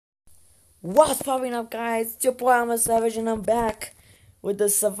What's popping up, guys? It's your boy, I'm a Savage, and I'm back with the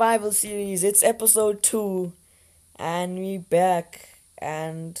survival series. It's episode 2, and we back,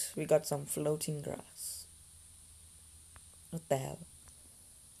 and we got some floating grass. What the hell?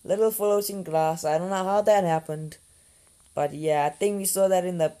 Little floating grass. I don't know how that happened, but yeah, I think we saw that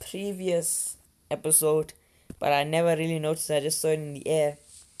in the previous episode, but I never really noticed. I just saw it in the air.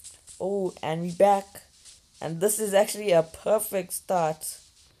 Oh, and we back, and this is actually a perfect start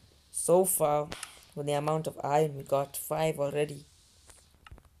so far with the amount of iron we got. 5 already.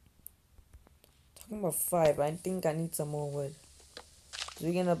 Talking about 5, I think I need some more wood. So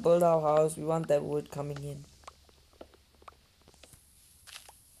we're gonna build our house. We want that wood coming in.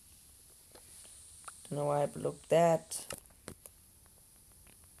 Don't know why I blocked that.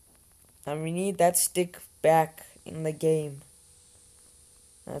 And we need that stick back in the game.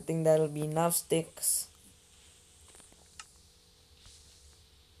 I think that'll be enough sticks.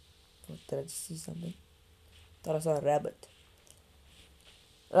 Oh, did I just see something? Thought I saw a rabbit.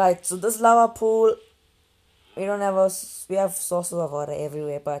 Right, so this lava pool, we don't have we have sources of water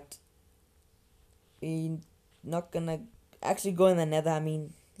everywhere, but we not gonna actually go in the nether. I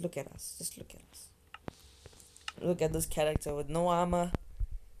mean, look at us. Just look at us. Look at this character with no armor.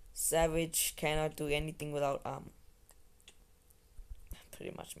 Savage cannot do anything without armor.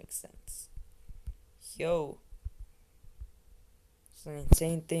 Pretty much makes sense. Yo. It's an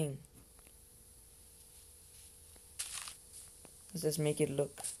insane thing. Let's just make it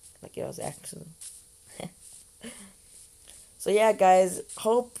look like it was actual. So yeah, guys,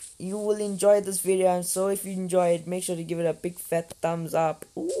 hope you will enjoy this video, and so if you enjoy it, make sure to give it a big fat thumbs up.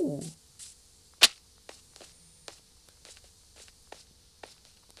 Ooh.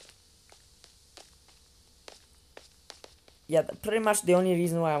 Yeah, pretty much the only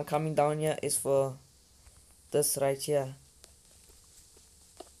reason why I'm coming down here is for this right here.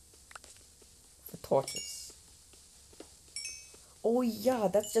 For torches. Oh yeah,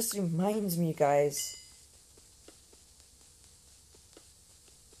 that just reminds me, guys.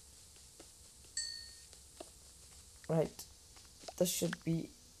 Right. This should be...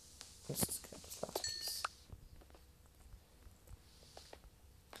 Let's just grab this last piece.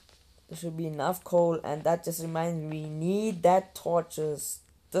 There should be enough coal, and that just reminds me, we need that torches.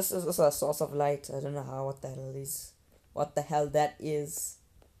 This is also a source of light. I don't know what the hell is. What the hell that is.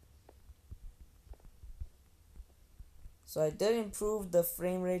 So I did improve the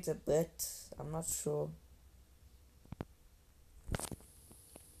frame rate a bit. I'm not sure.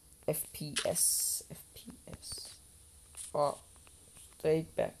 FPS. Oh,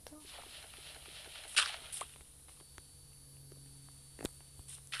 straight back down.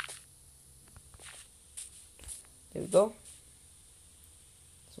 There we go.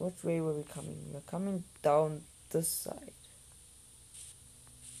 So which way were we coming? We're coming down this side.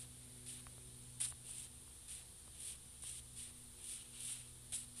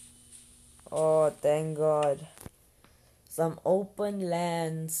 Oh, thank God. Some open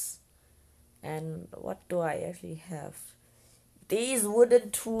lands. And what do I actually have? These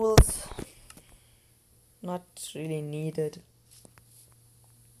wooden tools. Not really needed.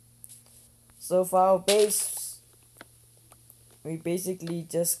 So for our base, we basically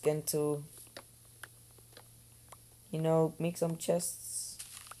just going to, make some chests.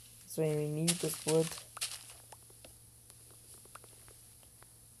 So when we need this wood.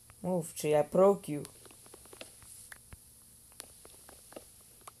 Move, tree, I broke you.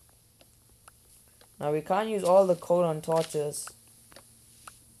 Now we can't use all the coal on torches.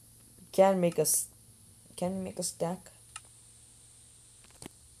 Can we make a stack?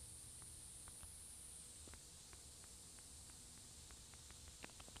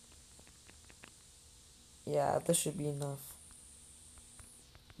 Yeah, this should be enough.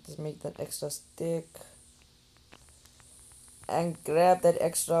 Just make that extra stick. And grab that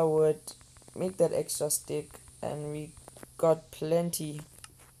extra wood. Make that extra stick. And we got plenty.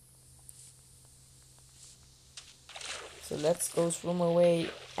 So let's go swim away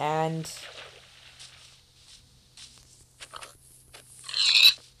and...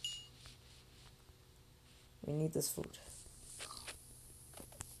 We need this food.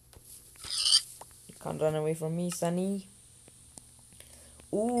 You can't run away from me, Sunny.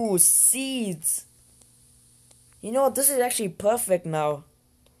 Ooh, seeds! You know, this is actually perfect now.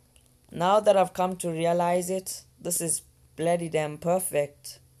 Now that I've come to realize it, this is bloody damn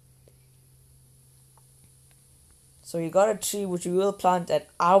perfect. So we got a tree which we will plant at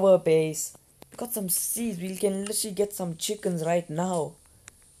our base. We got some seeds. We can literally get some chickens right now.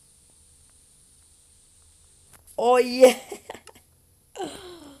 Oh yeah!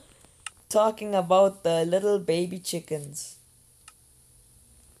 Talking about the little baby chickens.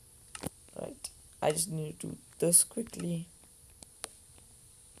 I just need to do this quickly.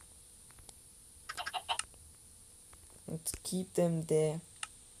 Let's keep them there.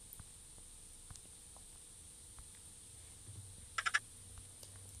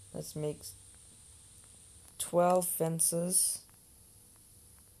 Let's make 12 fences.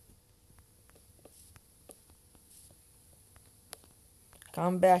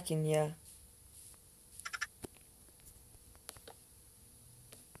 Come back in here.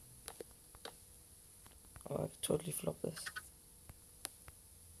 Oh, I totally flopped this.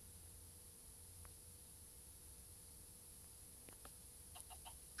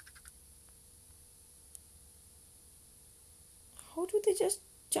 How do they just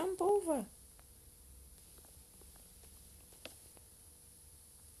jump over?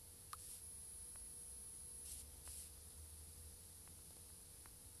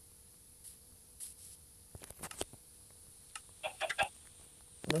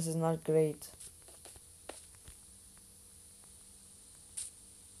 This is not great.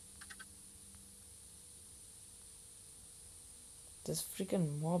 There's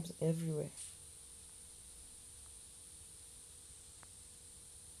freaking mobs everywhere.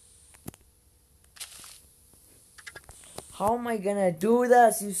 How am I gonna do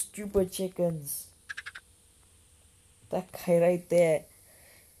this, you stupid chickens? That guy right there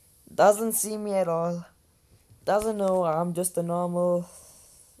doesn't see me at all. Doesn't know I'm just a normal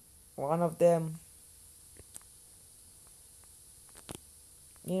one of them.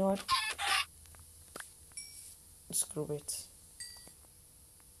 You know what? Screw it.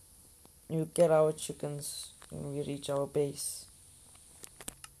 You get our chickens when we reach our base.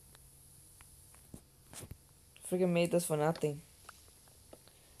 Freaking made this for nothing.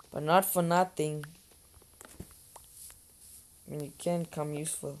 But not for nothing. When you can come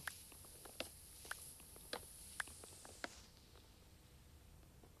useful.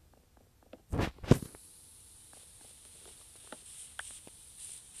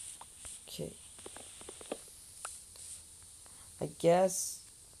 Okay. I guess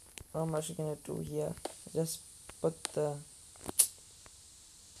what am I actually gonna do here? Just put the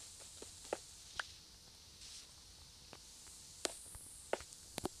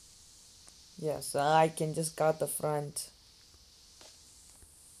yes, I can just guard the front.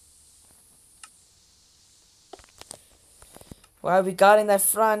 While we guarding that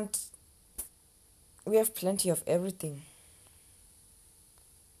front, we have plenty of everything.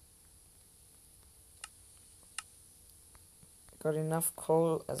 Got enough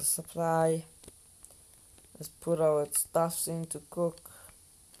coal as a supply. Let's put our stuffs in to cook.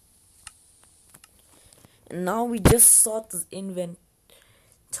 And now we just sort this inventory.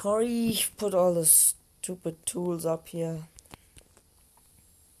 Put all the stupid tools up here.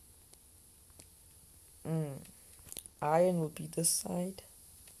 Iron will be this side.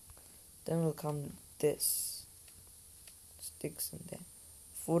 Then will come this. Sticks in there.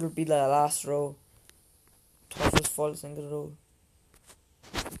 Food will be the last row. Toffles falls in the row.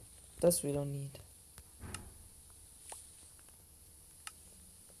 This we don't need.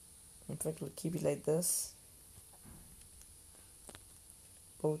 In fact, we'll keep it like this.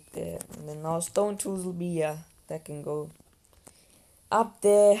 Both there. And then now stone tools will be here. That can go up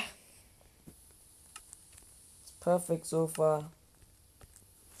there. It's perfect so far.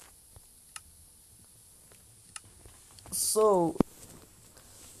 So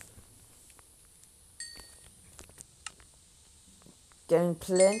getting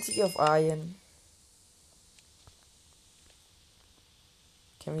plenty of iron.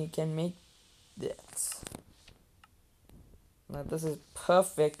 We can make that. Now this is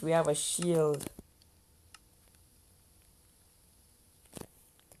perfect. We have a shield.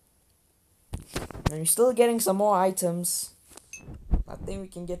 And we're still getting some more items. I think we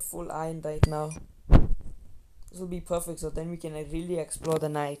can get full iron right now. This will be perfect, so then we can really explore the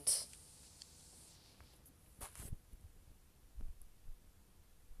night.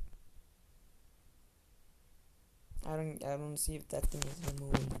 I don't see if that thing is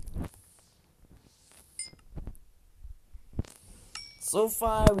moving. So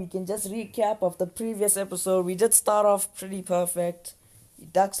far, we can just recap of the previous episode. We did start off pretty perfect. We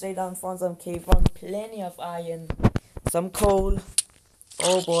dug straight down, found some cave, found plenty of iron, some coal.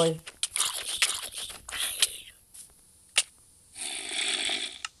 Oh boy.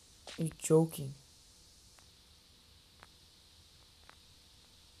 You're joking.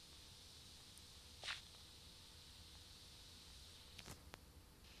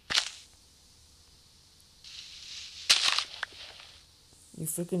 You're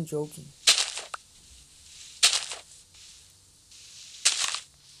freaking joking.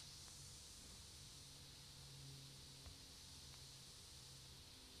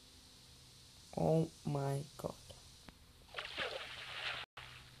 Oh my god.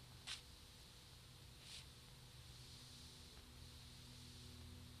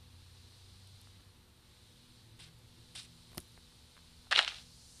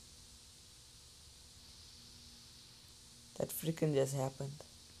 That freaking just happened.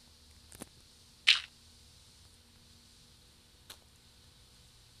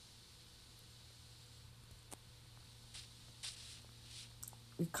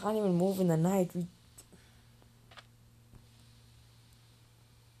 We can't even move in the night.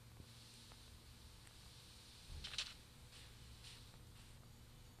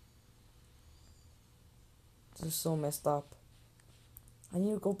 This is so messed up. I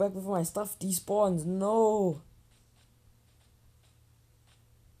need to go back before my stuff despawns. No.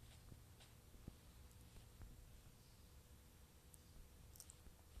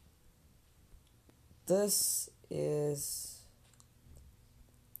 This is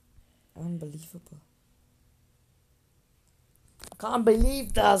unbelievable. I can't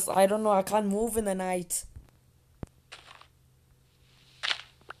believe this. I don't know. I can't move in the night.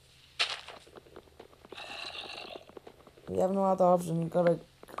 We have no other option. We gotta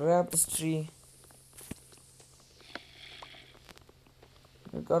grab this tree.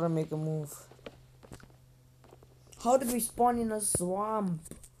 We gotta make a move. How did we spawn in a swamp?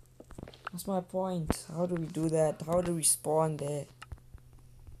 That's my point. How do we do that? How do we spawn there?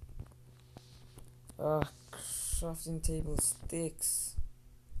 Ugh, crafting table sticks.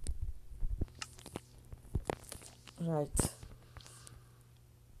 Right.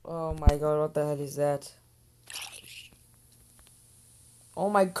 Oh my god, what the hell is that? Oh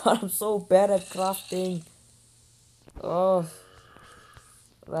my god, I'm so bad at crafting. Oh.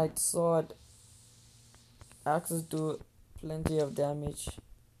 Right, sword. Axes do plenty of damage.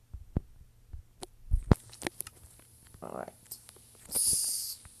 Alright.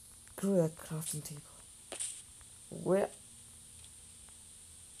 Screw that crafting table. Where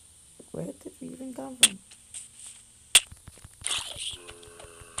did we even come from?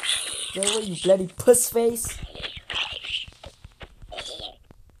 Get away, you bloody puss face!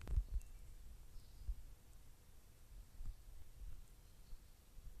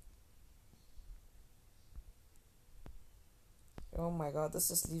 Oh my god, this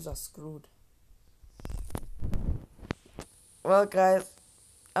just leaves us screwed. Well guys,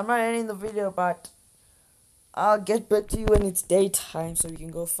 I'm not ending the video, but I'll get back to you when it's daytime so we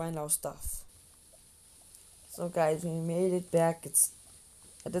can go find our stuff. So guys, we made it back.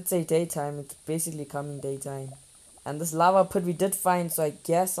 I did say daytime, it's basically coming daytime. And this lava pit we did find, so I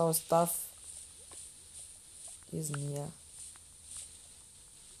guess our stuff is near.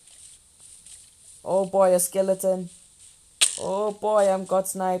 Oh boy, a skeleton. Oh boy, I'm got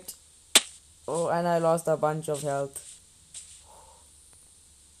sniped. Oh, and I lost a bunch of health.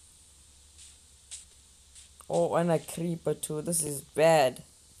 Oh, and a creeper too. This is bad.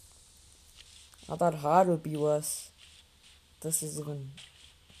 I thought hard would be worse. This is even...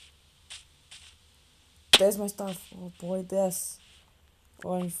 There's my stuff. Oh boy, this.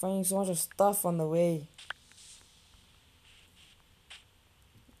 Oh, I'm finding so much of stuff on the way.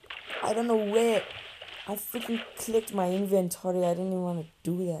 I don't know where. I freaking clicked my inventory. I didn't even want to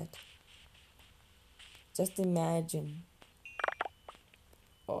do that. Just imagine.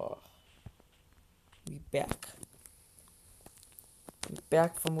 Oh. We back. We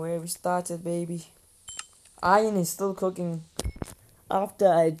back from where we started, baby. Iron is still cooking.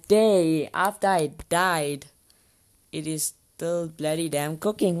 After a day, after I died, it is still bloody damn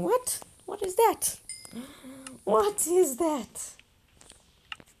cooking. What? What is that? What is that?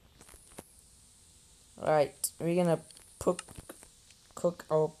 Right, we're gonna cook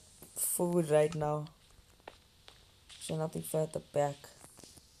our food right now. So nothing fell at the back.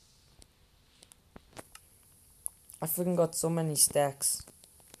 I freaking got so many stacks.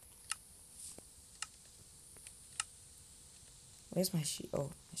 Where's my shield? Oh,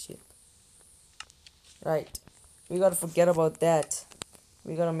 my shield. Right, we gotta forget about that.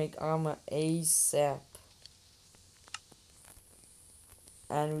 We gotta make armor ASAP.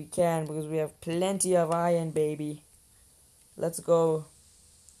 And we can because we have plenty of iron, baby. Let's go.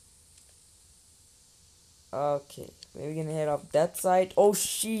 Okay, we're gonna head up that side. Oh,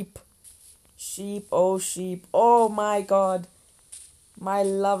 sheep. Sheep, oh sheep. Oh my god. My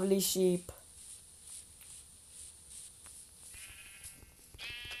lovely sheep.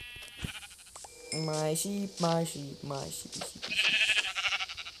 My sheep, my sheep, my sheep, sheep.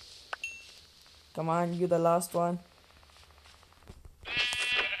 Come on, you the last one.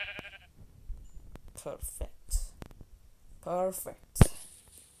 Perfect. Perfect.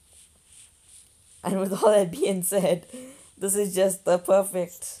 And with all that being said, this is just the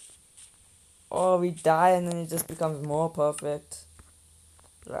perfect Or we die and then it just becomes more perfect.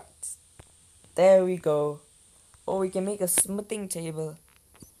 Right. There we go. Or we can make a smithing table.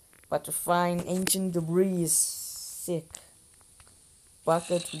 But to find ancient debris is sick.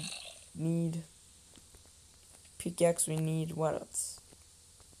 Bucket we need. Pickaxe we need. What else?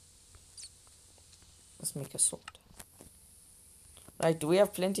 Let's make a sword. Right, do we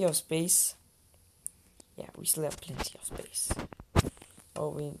have plenty of space? Yeah, we still have plenty of space. Oh,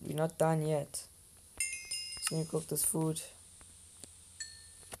 we're not done yet. Just need to cook this food.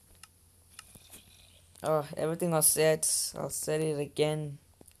 Oh, everything was set. I'll set it again.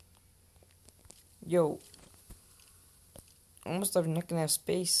 Yo. Almost I'm not gonna have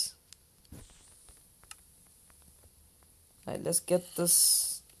space. Alright, let's get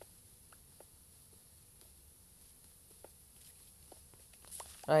this.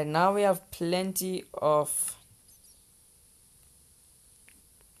 Alright, now we have plenty of.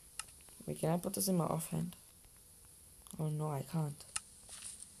 Wait, can I put this in my offhand? Oh no, I can't.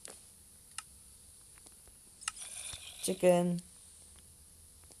 Chicken.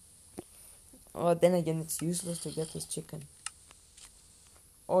 Oh, then again, it's useless to get this chicken.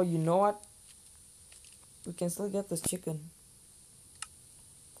 Oh, you know what? We can still get this chicken.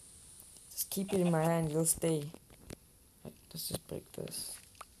 Just keep it in my hand, it'll stay. Right, let's just break this.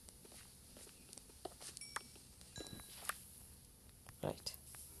 Right.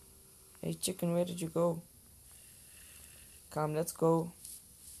 Hey chicken, where did you go? Come, let's go.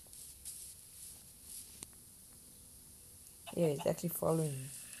 Yeah, it's actually following me.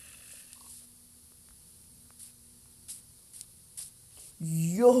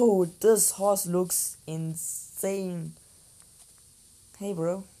 Yo, this horse looks insane. Hey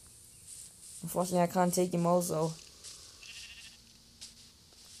bro. Unfortunately I can't take him also.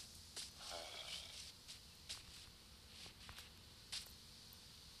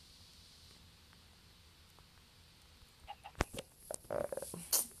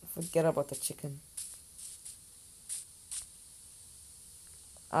 Forget about the chicken.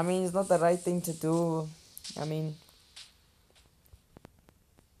 I mean, it's not the right thing to do. I mean,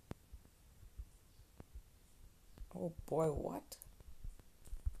 oh boy, what?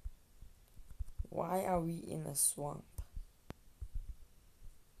 Why are we in a swamp?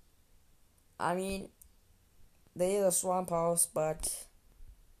 I mean, there is a swamp house, but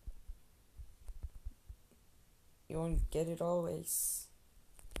you won't get it always.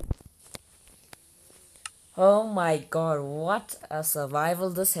 Oh my god, what a survival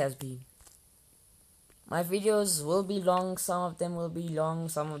this has been. My videos will be long, some of them will be long,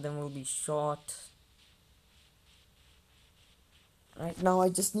 some of them will be short. Right now I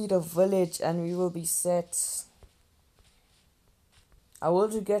just need a village and we will be set. I will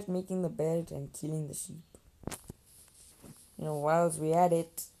regret making the bed and killing the sheep. You know, whilst we at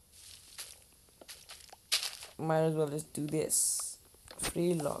it, might as well just do this.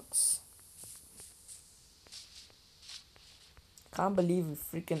 3 logs. Can't believe we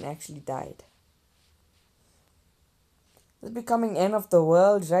freaking actually died. It's becoming end of the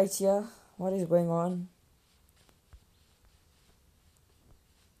world right here. What is going on?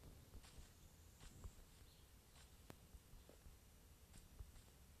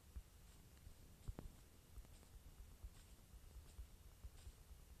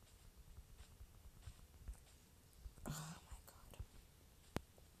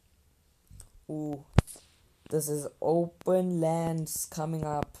 Ooh, this is open lands coming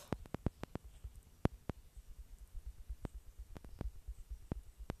up.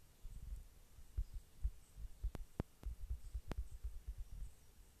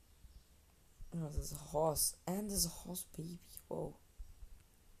 Oh, there's a horse and there's a horse baby. Whoa.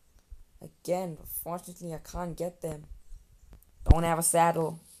 Again, fortunately I can't get them. Don't have a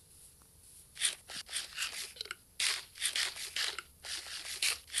saddle.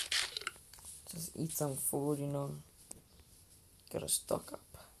 Just eat some food, you know. Gotta stock up.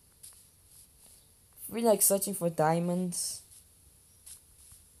 I feel like searching for diamonds.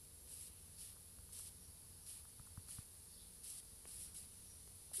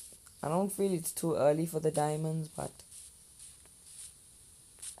 I don't feel it's too early for the diamonds, but...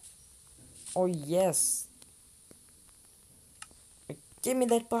 Oh yes! Give me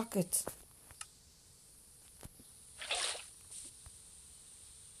that bucket!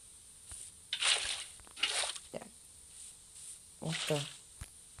 Yeah. What the...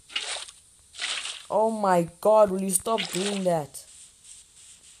 Oh my god, will you stop doing that?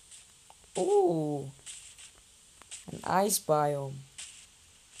 Oh! An ice biome.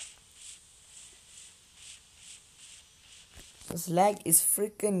 This lag is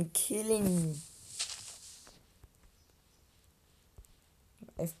freaking killing me.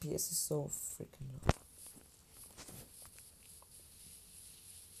 FPS is so freaking low.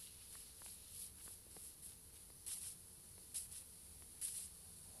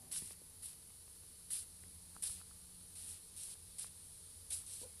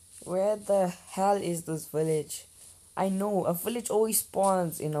 Where the hell is this village? I know, a village always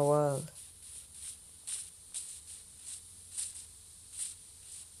spawns in a world.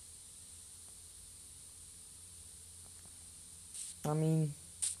 I mean,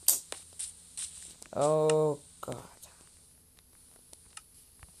 oh god.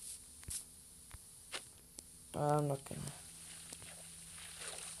 I'm not gonna.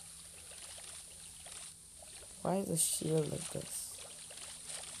 Why is the shield like this?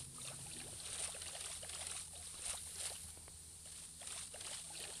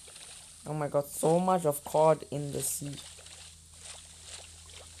 Oh my god, so much of cod in the sea.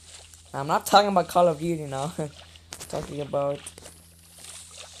 I'm not talking about Call of Duty now. I'm talking about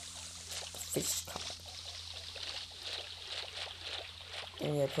fish cod.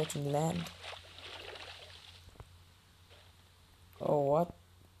 And we're approaching land. Oh, what?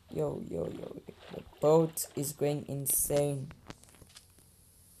 Yo. The boat is going insane.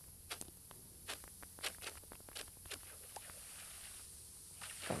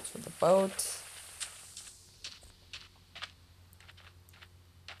 Thanks for the boat.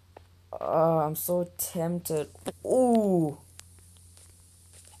 Oh, I'm so tempted. Ooh.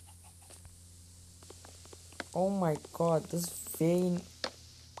 Oh my god, this vein.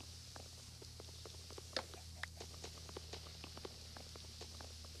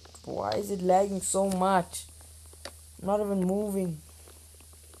 Why is it lagging so much? I'm not even moving.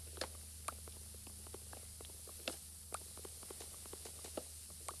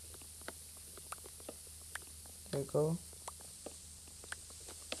 There we go.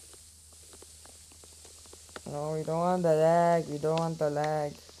 No, we don't want the lag. We don't want the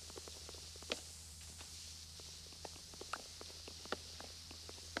lag.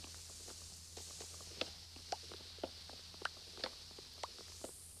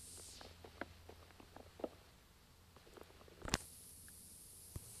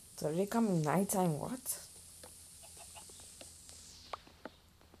 It's already coming nighttime. What?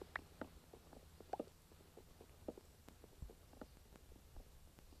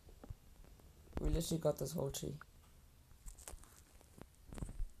 We literally got this whole tree.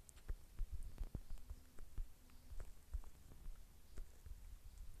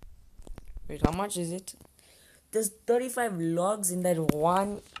 Wait, how much is it? There's 35 logs in that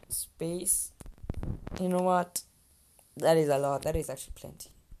one space. You know what? That is a lot. That is actually plenty.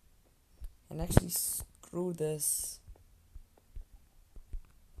 And actually, screw this.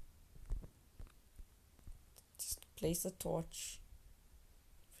 Just place a torch.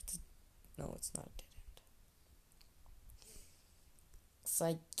 No, it's not a dead end. So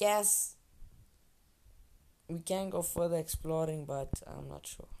I guess we can go further exploring, but I'm not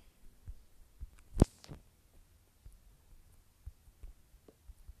sure.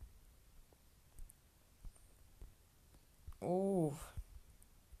 Ooh.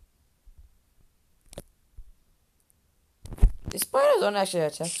 The spiders don't actually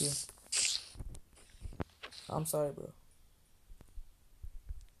attack you. I'm sorry, bro.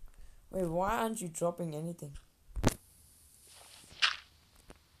 Wait, why aren't you dropping anything?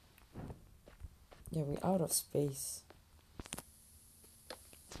 Yeah, we're out of space.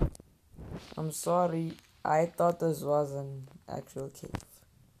 I'm sorry. I thought this was an actual cave.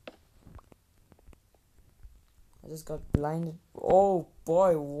 I just got blinded. Oh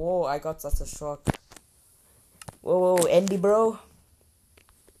boy, whoa, I got such a shock. Whoa, Andy, bro.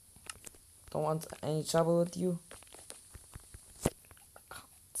 Don't want any trouble with you.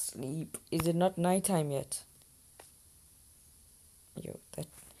 Sleep. Is it not nighttime yet? Yo, that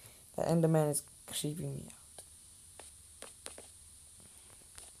Enderman is creeping me out.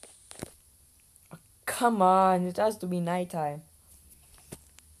 Oh, come on, it has to be nighttime.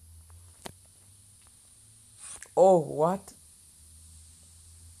 Oh, what?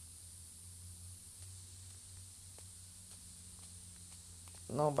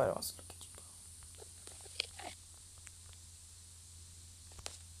 Nobody wants to look at you,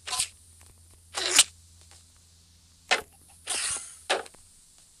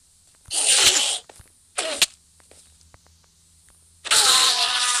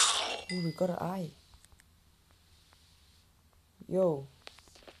 bro. Ooh, we got an eye. Yo.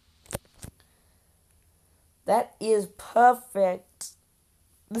 That is perfect.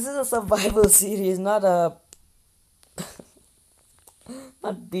 This is a survival series, not a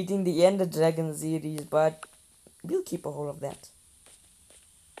not beating the Ender Dragon series, but we'll keep a hold of that.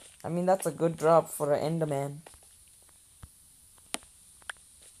 I mean, that's a good drop for an Enderman.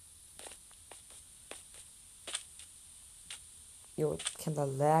 Yo, can the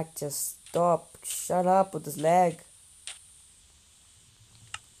lag just stop? Shut up with this lag.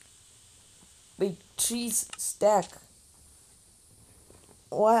 Wait, trees stack.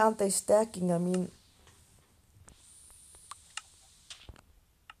 Why aren't they stacking? I mean,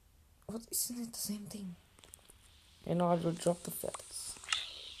 what, isn't it the same thing? You know, I will drop the feathers.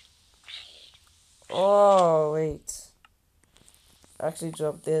 Oh, wait. Actually,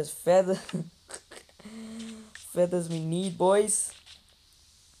 drop this feather. Feathers we need, boys.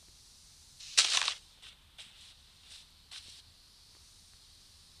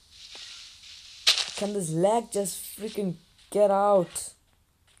 Can this lag just freaking get out?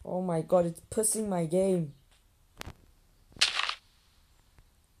 Oh my god, it's pissing my game.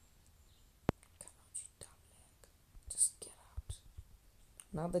 Just get out.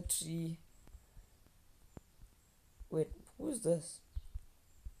 Another tree. Wait, who is this?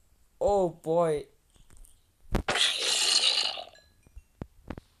 Oh boy.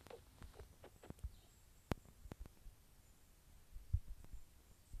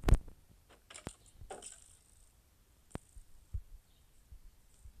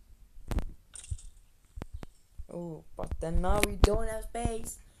 Oh, but then now we don't have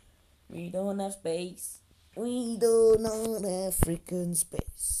space. We don't have space. We don't have freaking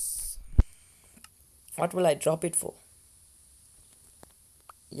space. What will I drop it for?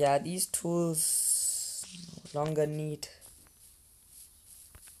 Yeah, these tools no longer need.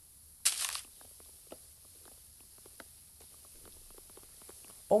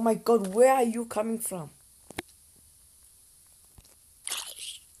 Oh my god, where are you coming from?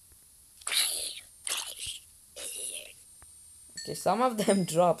 Okay, some of them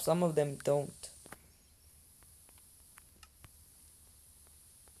drop, some of them don't.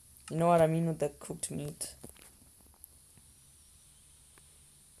 You know what I mean with the cooked meat?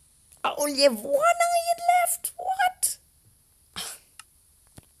 I only have one iron left. What?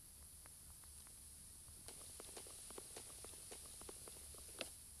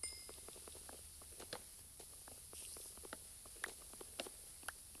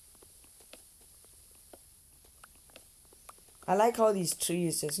 I like how these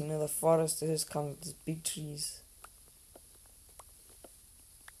trees just, the forest just comes with these big trees.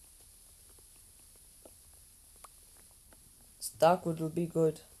 Darkwood will be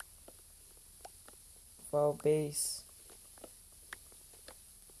good for our base.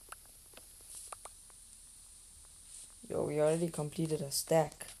 Yo, we already completed a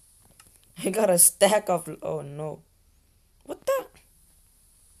stack. I got a stack of... Oh no. What the...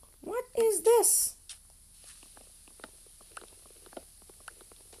 What is this?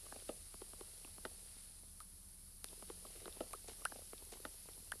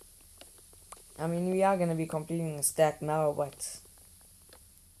 I mean, we are gonna be completing a stack now, but...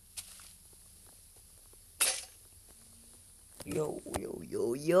 Yo, yo,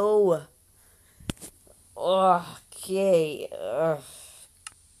 yo, yo. Okay.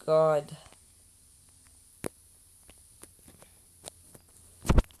 God.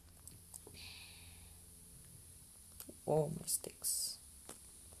 Oh, my sticks.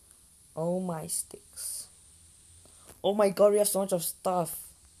 Oh, my sticks. Oh my god, we have so much of stuff.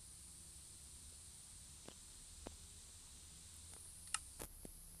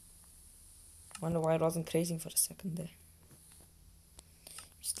 Wonder why it wasn't crazy for a second there.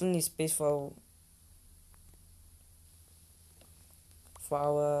 We still need space for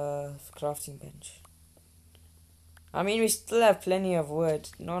our crafting bench. I mean, we still have plenty of wood.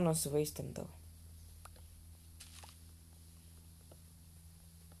 No one wants to waste them though.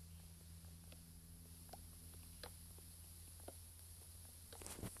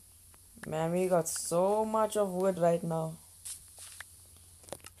 Man, we got so much of wood right now.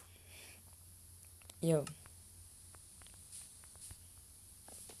 Yo.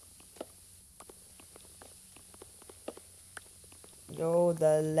 Yo,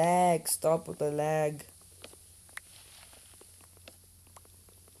 the lag. Stop with the lag.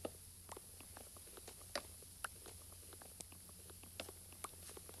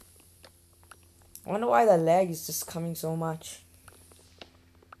 I wonder why the lag is just coming so much.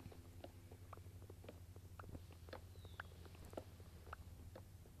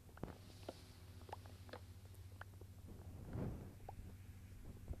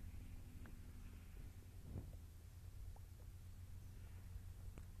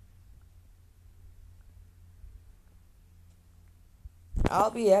 I'll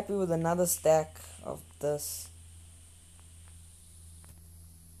be happy with another stack of this.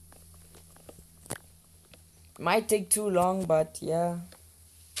 Might take too long, but yeah.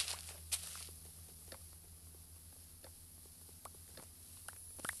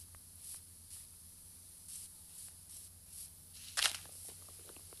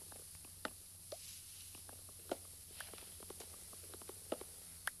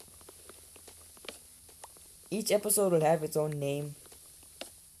 each episode will have its own name.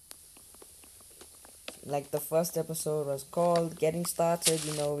 Like the first episode was called Getting Started.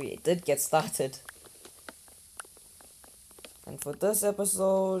 You know, we did get started. And for this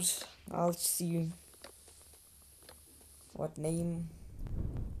episode, I'll see what name.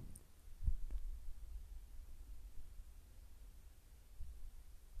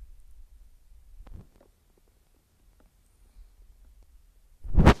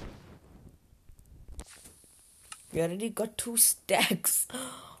 We already got 2 stacks.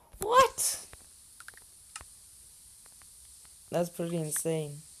 What? That's pretty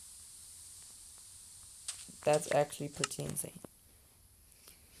insane. That's actually pretty insane.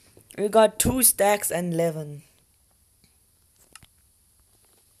 We got 2 stacks and 11.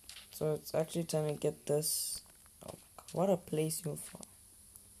 So it's actually time to get this. Oh my god, what a place you found.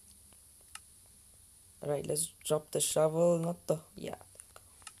 Alright, let's drop the shovel, not the... Yeah.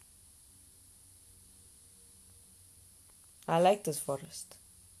 I like this forest.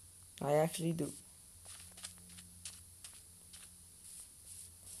 I actually do.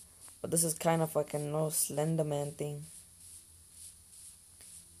 But this is kind of like a no Slenderman thing.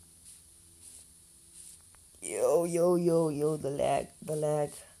 Yo, the lag.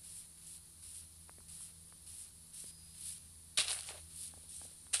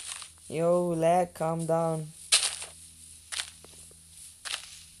 Yo, lag, calm down.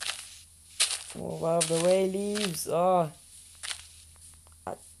 Move out of the way, leaves. Oh.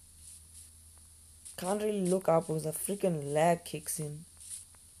 I can't really look up because the freaking lag kicks in.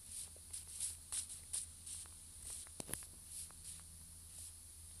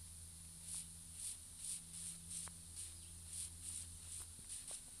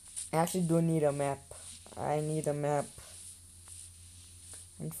 I actually do need a map. I need a map.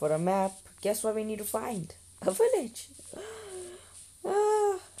 And for a map, guess what we need to find? A village.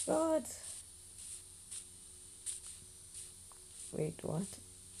 Ah, God. Wait, what?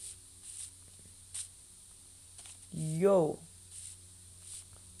 Yo.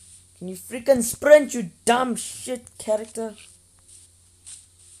 Can you freaking sprint, you dumb shit character?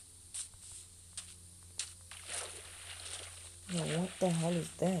 Yo, what the hell is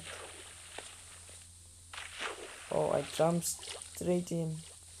that? Oh, I jumped straight in.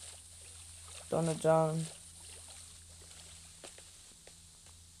 Turn it down.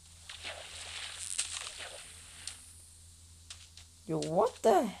 Yo, what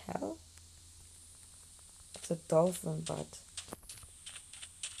the hell? It's a dolphin, but...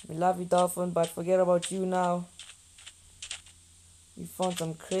 We love you, dolphin, but forget about you now. We found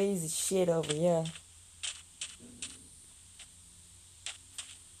some crazy shit over here.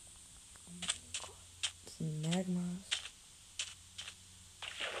 Some magmas.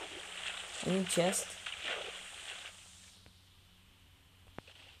 Any chest?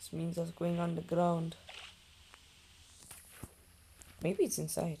 This means us going underground. Maybe it's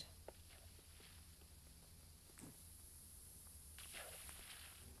inside.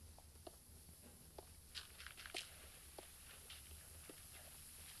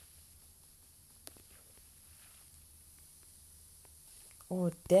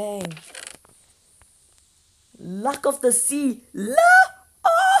 Oh, dang. Luck of the sea.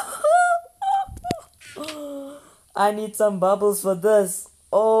 I need some bubbles for this.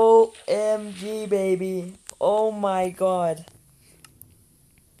 OMG, baby. Oh my god.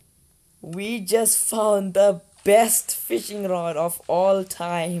 We just found the best fishing rod of all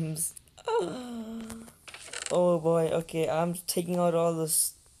times. Oh boy, okay, I'm taking out all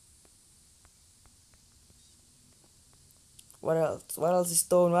this. What else? What else is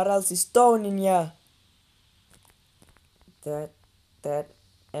stone? What else is stone in here? That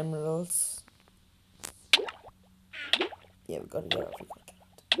emeralds. Yeah, we gotta get out.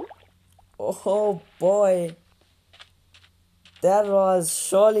 Oh boy. That was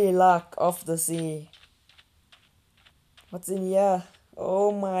surely luck of the sea. What's in here?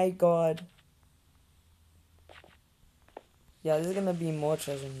 Oh my god. Yeah, there's gonna be more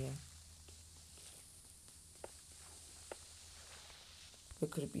treasure in here.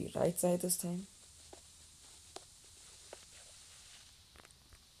 But could it be right side this time?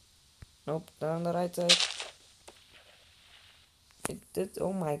 Nope, not on the right side. It did.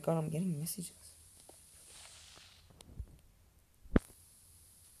 Oh my god, I'm getting messages.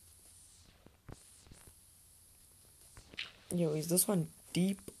 Yo, is this one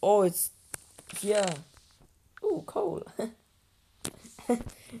deep? Oh, it's here. Ooh, coal.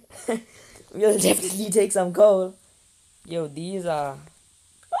 We'll definitely take some coal. Yo, these are...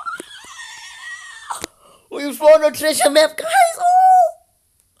 We found a treasure map, guys! Oh!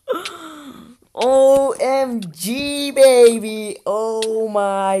 OMG, baby! Oh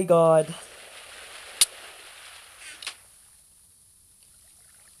my god.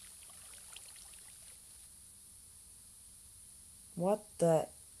 What the?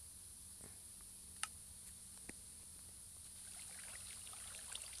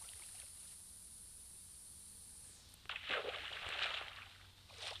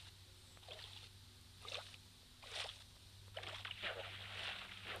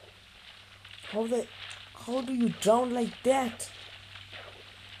 How the? How do you drown like that?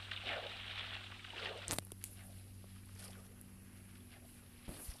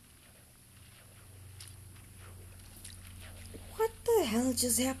 What the hell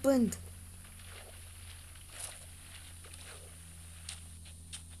just happened?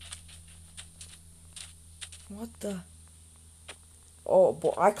 What the? Oh,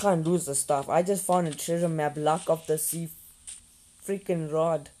 boy, I can't lose the stuff. I just found a treasure map, Luck of the Sea freaking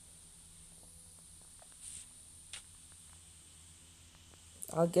rod.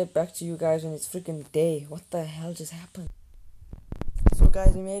 I'll get back to you guys when it's freaking day. What the hell just happened? So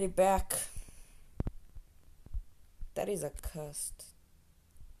guys, we made it back. That is a cursed.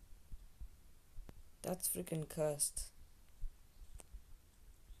 That's freaking cursed.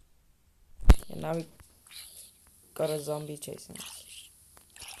 And now we got a zombie chasing us.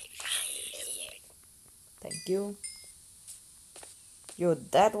 Thank you. Yo,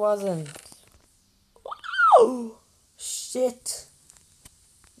 that wasn't... Oh! Shit!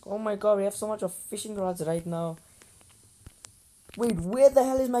 Oh my god, we have so much of fishing rods right now. Wait, where the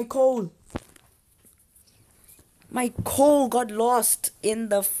hell is my coal? My coal got lost in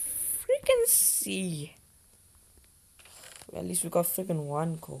the freaking sea. Well, at least we got freaking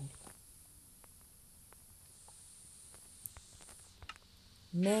one coal.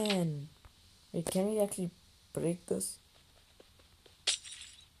 Man. Wait, can we actually break this?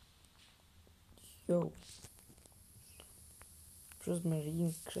 Yo.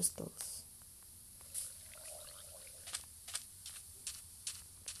 Prismarine crystals.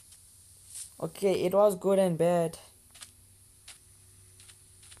 Okay, it was good and bad.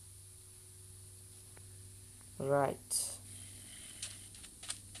 Right.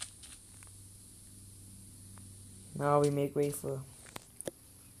 Now we make way for...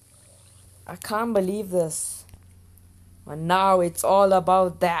 I can't believe this. And now it's all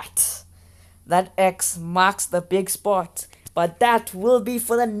about that. That X marks the big spot. But that will be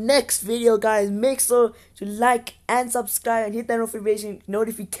for the next video, guys. Make sure to like and subscribe and hit the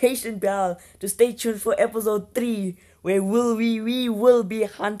notification bell to stay tuned for episode 3, where we will be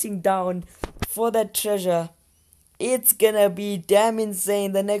hunting down for that treasure. It's gonna be damn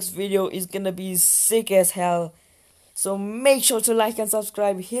insane. The next video is gonna be sick as hell. So make sure to like and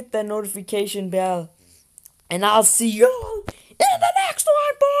subscribe, hit the notification bell, and I'll see y'all in the next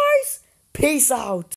one, boys. Peace out.